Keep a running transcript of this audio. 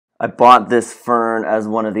I bought this fern as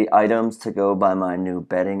one of the items to go by my new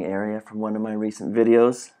bedding area from one of my recent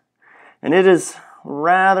videos. And it is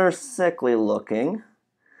rather sickly looking.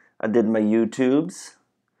 I did my YouTubes.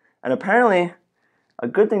 And apparently, a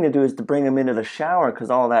good thing to do is to bring them into the shower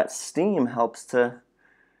because all that steam helps to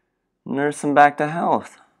nurse them back to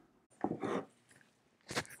health.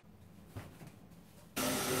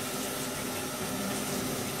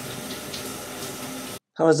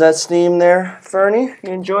 How was that steam there, Fernie?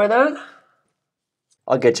 You enjoy that?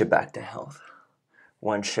 I'll get you back to health.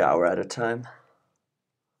 One shower at a time.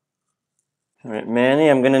 All right, Manny,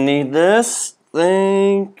 I'm gonna need this.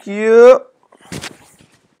 Thank you.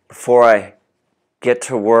 Before I get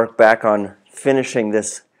to work back on finishing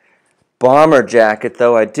this bomber jacket,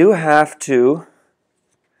 though, I do have to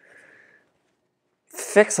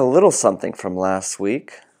fix a little something from last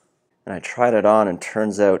week. And I tried it on and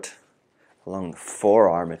turns out along the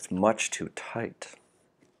forearm it's much too tight.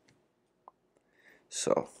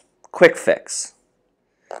 So, quick fix.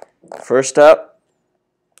 First up,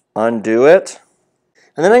 undo it.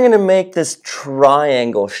 And then I'm going to make this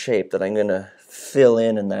triangle shape that I'm going to fill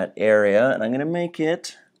in that area. And I'm going to make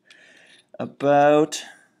it about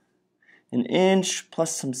 1 inch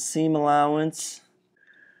plus some seam allowance.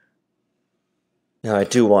 Now I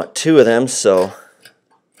do want 2 of them, so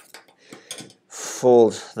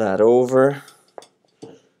fold that over.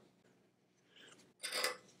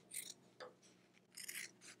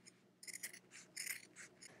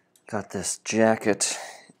 Got this jacket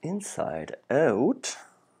inside out.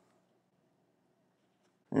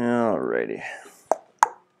 Alrighty.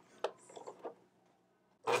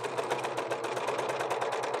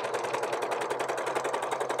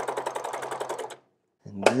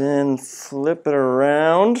 And then flip it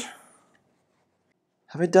around.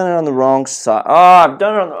 Have I done it on the wrong side? Oh, I've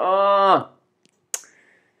done it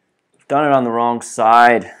on the wrong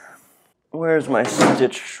side. Where's my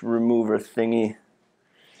stitch remover thingy?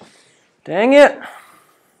 Dang it!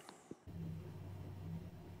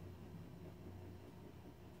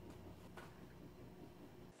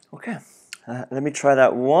 Okay, let me try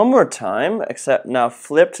that one more time, except now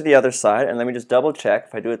flip to the other side, and let me just double check.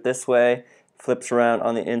 If I do it this way, flips around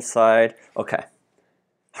on the inside. Okay,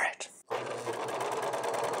 all right.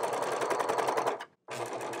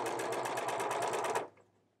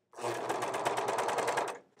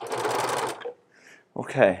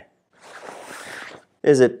 Okay.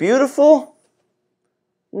 Is it beautiful?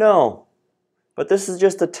 No, but this is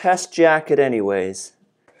just a test jacket anyways.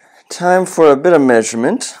 Time for a bit of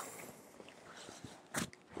measurement.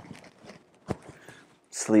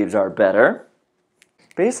 Sleeves are better.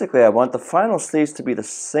 Basically, I want the final sleeves to be the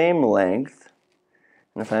same length.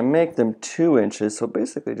 And if I make them 2 inches, so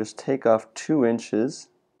basically just take off 2 inches.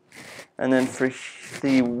 And then for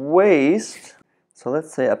the waist, so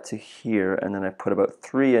let's say up to here, and then I put about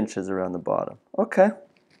 3 inches around the bottom. Okay.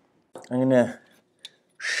 I'm gonna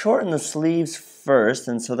shorten the sleeves first,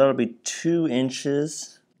 and so that'll be 2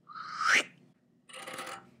 inches.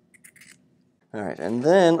 All right, and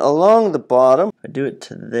then along the bottom, I do it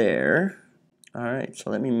to there. All right, so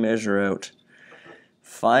let me measure out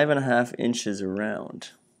 5.5 inches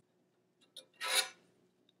around.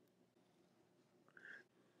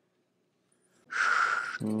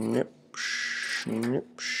 Snip,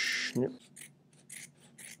 snip, snip.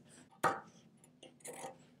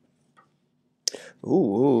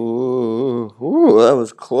 Ooh, that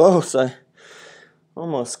was close. I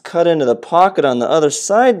almost cut into the pocket on the other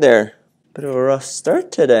side there. Bit of a rough start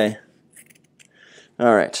today.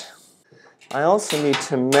 All right. I also need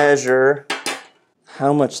to measure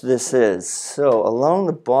how much this is. So along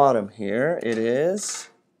the bottom here, it is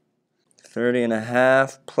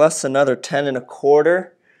 30.5 plus another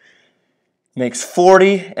 10.25 makes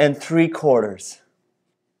 40.75.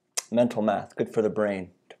 Mental math, good for the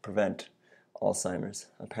brain to prevent Alzheimer's,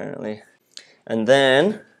 apparently. And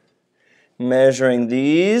then measuring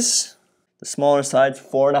these, the smaller side's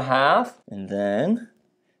 4.5, and then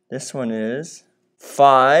this one is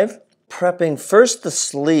 5. Prepping first the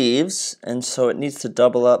sleeves, and so it needs to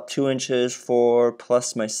double up 2 inches for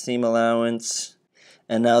plus my seam allowance.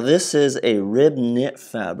 And now this is a rib knit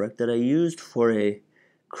fabric that I used for a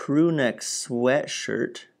crew neck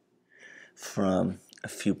sweatshirt from a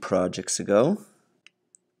few projects ago.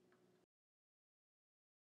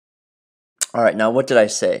 All right, now what did I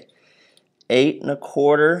say?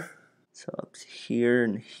 8.25, so up here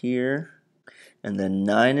and here, and then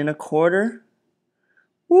 9.25.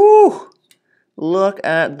 Woo! Look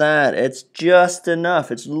at that. It's just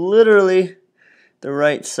enough. It's literally the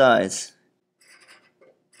right size.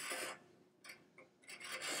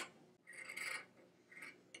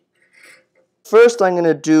 first I'm going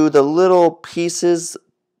to do the little pieces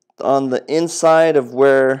on the inside of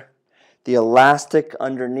where the elastic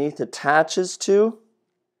underneath attaches to.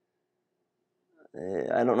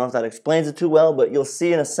 I don't know if that explains it too well, but you'll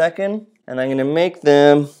see in a second. And I'm going to make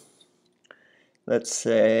them, let's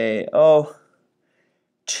say,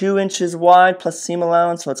 2 inches wide plus seam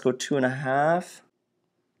allowance. So let's go 2.5.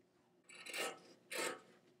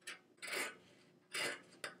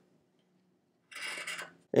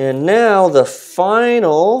 And now the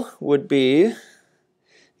final would be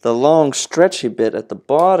the long stretchy bit at the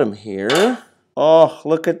bottom here. Oh,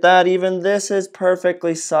 look at that. Even this is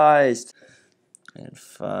perfectly sized. And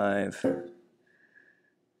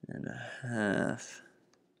 5.5.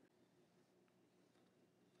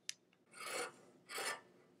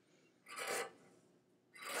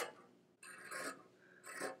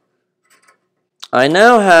 I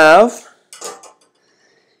now have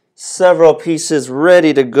several pieces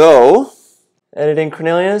ready to go. Editing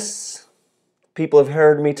Cornelius, people have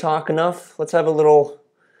heard me talk enough. Let's have a little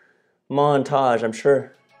montage. I'm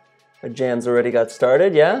sure the jam's already got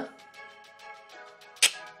started, yeah?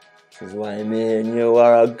 This is why I'm in. You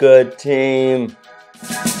are a good team.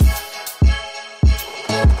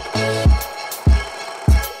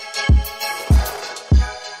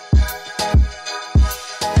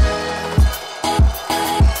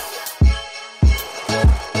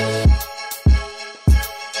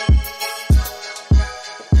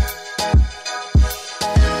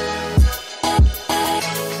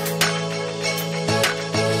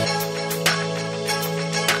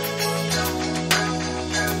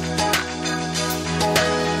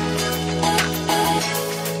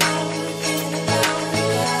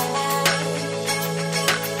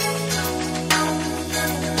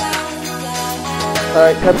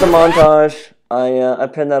 Alright, cut the montage. I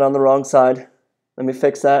pinned that on the wrong side. Let me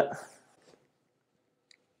fix that.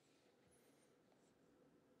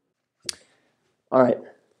 Alright,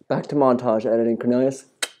 back to montage editing, Cornelius.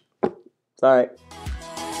 It's alright.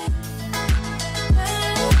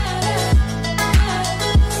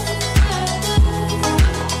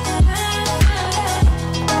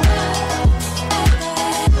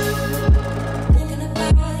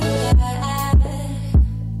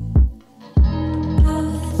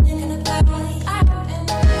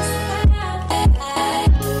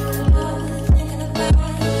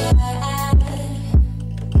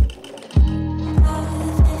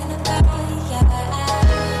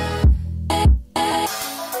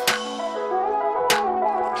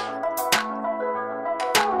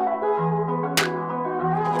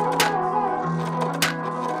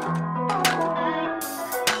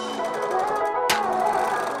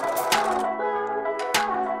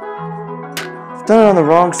 Done it on the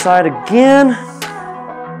wrong side again.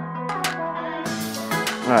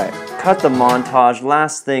 Alright, cut the montage.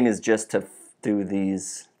 Last thing is just to do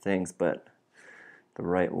these things, but the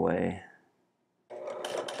right way.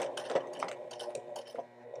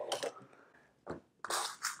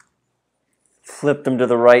 Flipped them to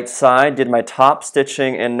the right side, did my top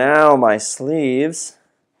stitching, and now my sleeves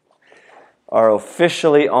are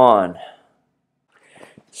officially on.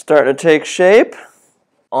 Starting to take shape.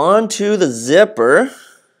 Onto the zipper.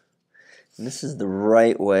 This is the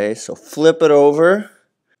right way, so flip it over.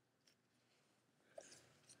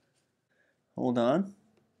 Hold on.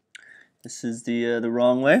 This is the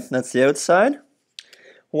wrong way. That's the outside.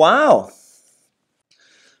 Wow.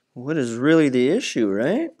 What is really the issue,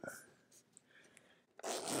 right?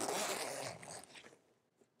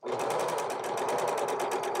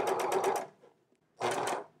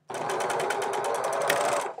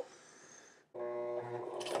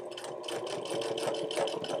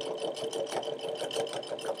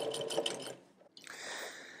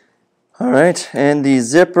 All right, and the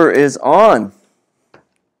zipper is on.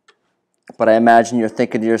 But I imagine you're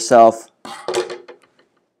thinking to yourself,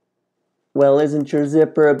 well, isn't your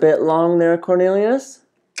zipper a bit long there, Cornelius?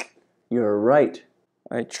 You're right.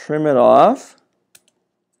 I trim it off,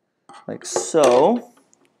 like so.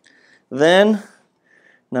 Then,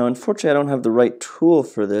 now unfortunately I don't have the right tool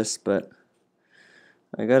for this, but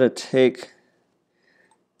I gotta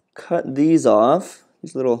cut these off,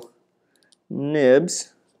 these little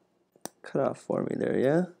nibs. Cut off for me there,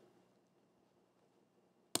 yeah?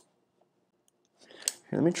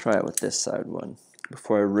 Here, let me try it with this side one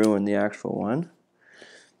before I ruin the actual one.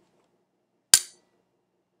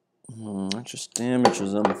 That just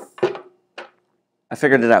damages them. I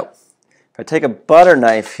figured it out. If I take a butter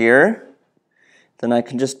knife here, then I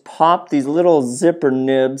can just pop these little zipper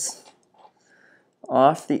nibs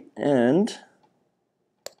off the end.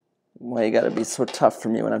 Why you gotta be so tough for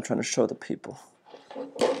me when I'm trying to show the people.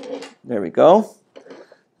 There we go.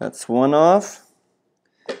 That's one off.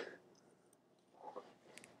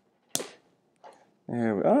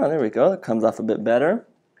 There we go. That comes off a bit better.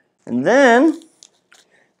 And then,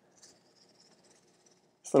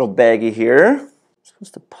 this little baggie here, I'm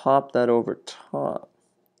supposed to pop that over top.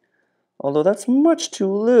 Although that's much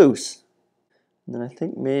too loose. And then I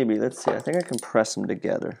think maybe, let's see, I think I can press them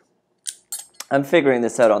together. I'm figuring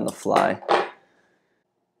this out on the fly.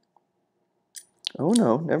 Oh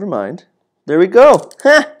no, never mind. There we go.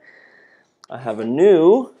 Ha! I have a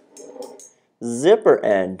new zipper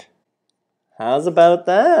end. How's about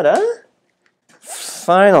that, huh?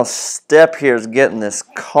 Final step here is getting this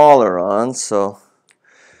collar on. So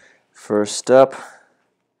first up,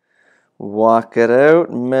 walk it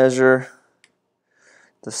out, measure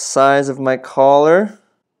the size of my collar.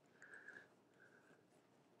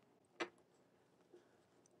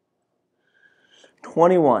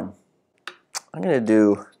 $21. I'm going to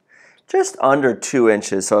do just under 2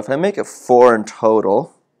 inches. So if I make it 4 in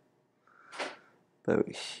total, about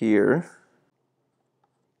here.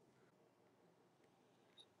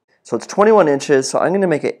 So it's 21 inches, so I'm going to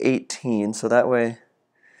make it 18, so that way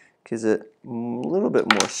gives it a little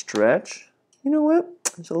bit more stretch. You know what?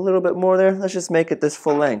 There's a little bit more there. Let's just make it this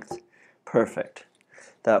full length. Perfect.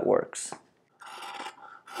 That works.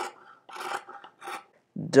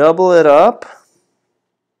 Double it up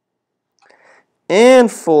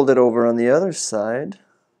and fold it over on the other side.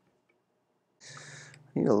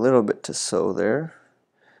 Need a little bit to sew there,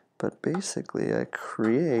 but basically I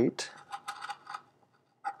create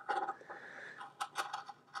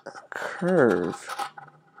a curve.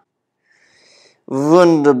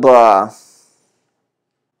 Wunderbar.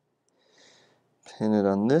 Pin it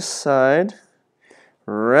on this side,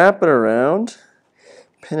 wrap it around,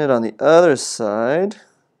 pin it on the other side.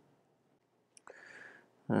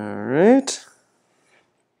 All right.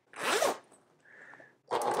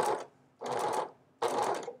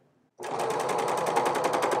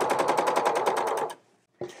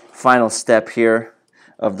 Final step here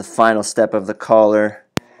of the final step of the collar,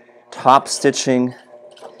 top stitching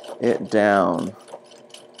it down.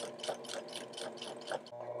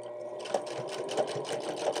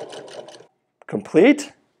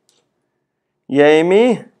 Complete? Yay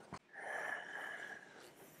me.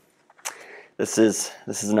 This is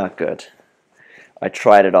not good. I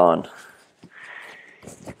tried it on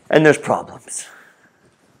and there's problems.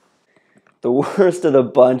 The worst of the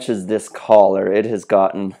bunch is this collar. It has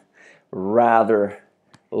gotten rather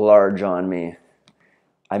large on me.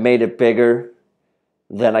 I made it bigger,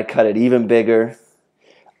 then I cut it even bigger.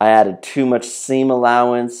 I added too much seam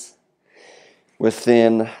allowance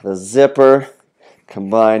within the zipper,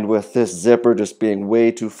 combined with this zipper just being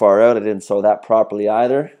way too far out. I didn't sew that properly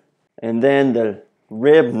either. And then the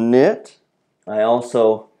rib knit, I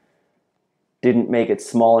also didn't make it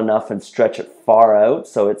small enough and stretch it far out,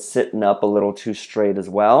 so it's sitting up a little too straight as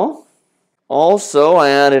well. Also, I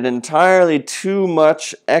added entirely too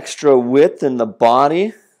much extra width in the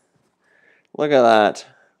body. Look at that.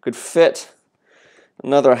 Could fit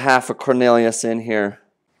another half a Cornelius in here.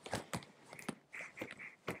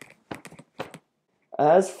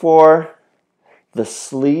 As for the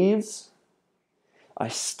sleeves, I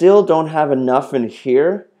still don't have enough in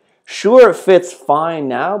here. Sure, it fits fine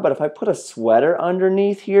now, but if I put a sweater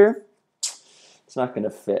underneath here, it's not going to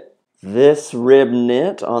fit. This rib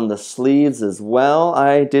knit on the sleeves as well,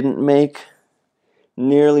 I didn't make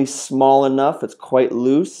nearly small enough. It's quite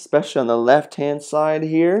loose, especially on the left-hand side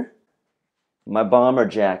here. My bomber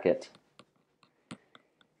jacket. I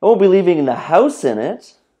won't be leaving the house in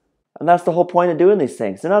it. And that's the whole point of doing these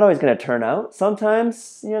things. They're not always going to turn out.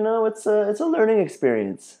 Sometimes, you know, it's a learning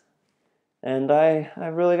experience. And I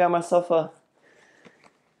really got myself a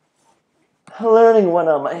learning one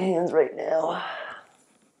on my hands right now.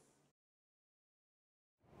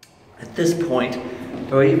 At this point,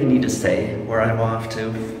 do I even need to say where I'm off to?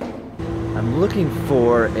 I'm looking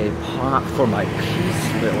for a pot for my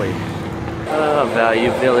peace lily. Ah, Value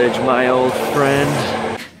Village, my old friend.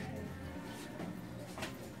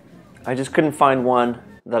 I just couldn't find one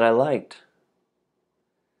that I liked.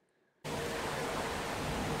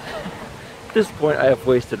 At this point, I have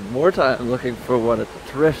wasted more time looking for one at the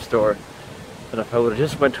thrift store than if I would have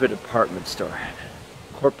just went to a department store.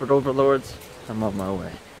 Corporate overlords, I'm on my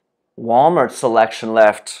way. Walmart selection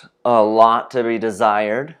left a lot to be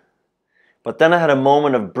desired. But then I had a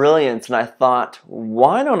moment of brilliance and I thought,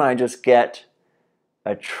 why don't I just get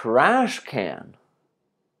a trash can?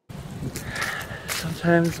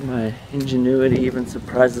 Sometimes my ingenuity even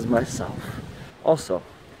surprises myself. Also,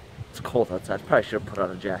 it's cold outside. Probably should have put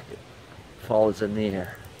on a jacket. Fall is in the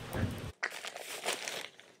air.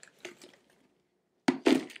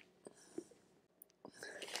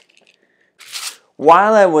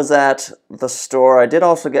 While I was at the store, I did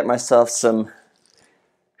also get myself some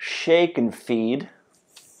shake and feed,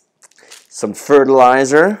 some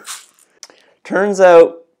fertilizer. Turns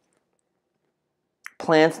out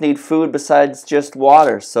plants need food besides just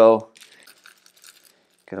water, so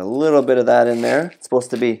get a little bit of that in there. It's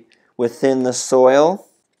supposed to be within the soil.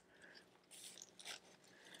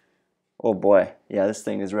 Oh boy, yeah, this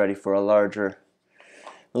thing is ready for a larger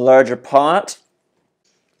pot.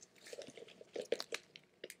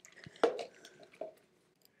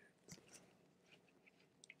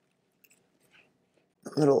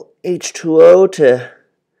 A little H2O to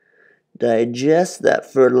digest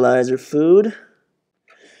that fertilizer food.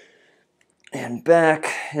 And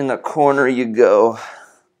back in the corner you go.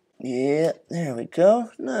 Yeah, there we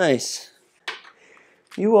go. Nice.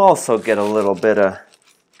 You also get a little bit of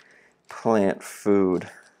plant food.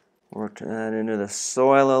 Work that into the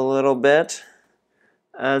soil a little bit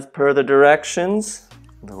as per the directions.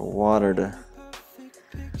 A little water to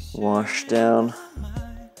wash down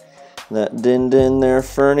that din there,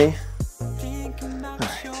 Fernie. All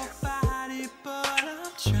right.